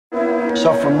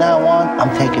So from now on,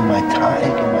 I'm taking my time,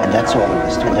 and that's all it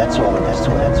is to it. That's all it is to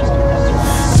it. That's all it is to it.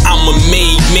 I'm a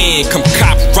made man, come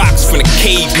cop rocks from the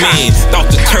caveman.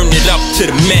 Thought to turn it up to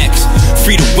the max,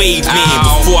 free the wave man.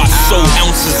 Before I sold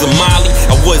ounces of Molly,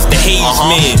 I was the haze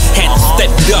man. Had to step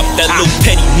it up, that little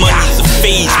petty money's a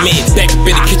phase man. Back up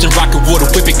in the kitchen, rockin' water,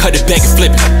 whip it, cut it back and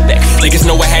flip it. Niggas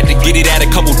know I had to get it at a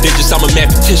couple digits, I'm a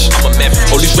mathematician.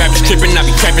 All these rappers trippin', I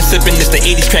be trappin', sippin', it's the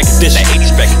 80s crack edition.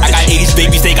 I got 80s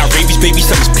babies, they got rabies babies,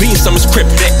 some is bleeding, some is crip.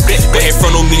 Go ahead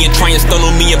front on me and try and stun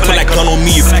on me and pull that gun on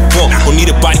me if you want. Don't need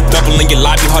a body double in your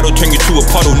lobby huddle, turn you to a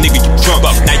puddle, nigga, you drunk.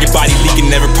 Now your body leaking,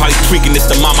 never probably tweaking. It's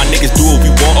the my niggas do what we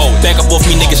want. Back up off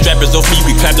me, niggas, strappers off me,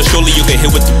 we clap the shoulder, you can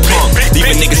hit with the pump. Leave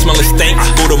a nigga smelling stank,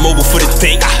 go to mobile for the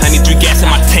tank. 93 gas in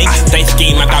my tank, thanks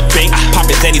game, I got bank.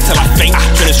 Poppin' Zanny till I faint,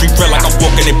 turn the street red like I'm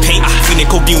walking in paint. Feeling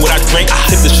codeine what I drank,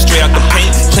 tip the shit straight out the paint.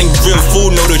 Claim real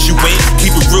fool, know that you ain't.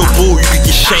 Keep it real bull, you can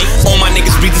get shanked. All my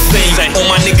niggas be the same, all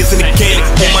my niggas in the game.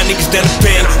 All my niggas down the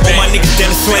pen, all my niggas down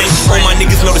the slang. All my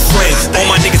niggas know the slang, all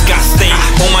my niggas got stained.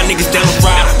 All my niggas down the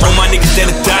ride, all my niggas down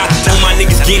to die. All my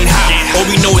niggas getting high, all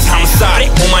we know is homicide.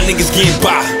 All my niggas getting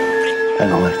by. I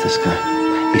don't like this guy.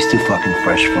 He's too fucking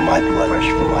fresh for my blood.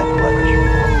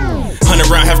 100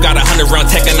 round, have got 100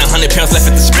 round tech and 100 pounds left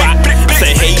at the spot. I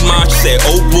said, hey mom, she said,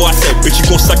 oh boy. I said, bitch, you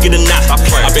gon' suck it or not?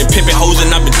 I've been pimping hoes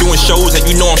and I've been doing shows, and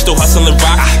you know I'm still hustling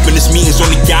rock. When this meeting's on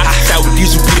the yacht, sour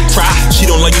diesel be the cry. She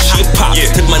don't like you, she a pop.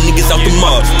 Took my niggas out the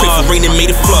mud, pray for rain and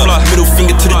made it flood. Middle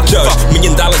finger to the judge, $1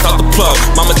 million out the plug.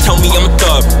 Mama tell me I'm a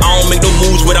thug, I don't make no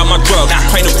moves without my drug.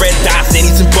 Pint of red dots,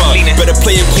 Zannies and bug. Better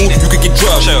play it cool, you could get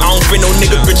drugged. I don't fear no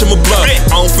nigga, bitch, I'm a blood.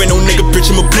 I don't fear no nigga,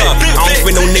 bitch, I'm a blood. I don't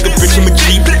fear no nigga, bitch, I'm a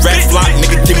Jeep. Rap flock,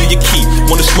 nigga, give me your key.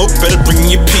 Wanna smoke, better bring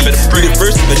me your pee. Read the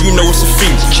verse, then you know it's a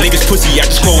fee. Niggas pussy, I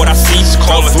just call what I see.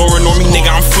 Ralph Lauren on me,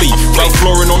 nigga, I'm flea. Ralph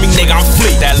Lauren on me, nigga, I'm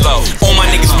flea. That low. All my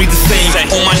niggas be the same.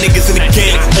 All my niggas in the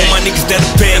game. All my niggas down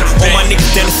the pen. All my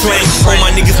niggas down the slang. All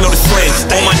my niggas know the slang.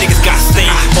 All my niggas got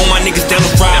stained. All my niggas down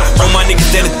the ride. All my niggas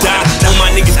down to die. All my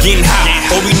niggas getting high.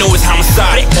 All we know is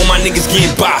homicide. All my niggas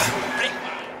getting by.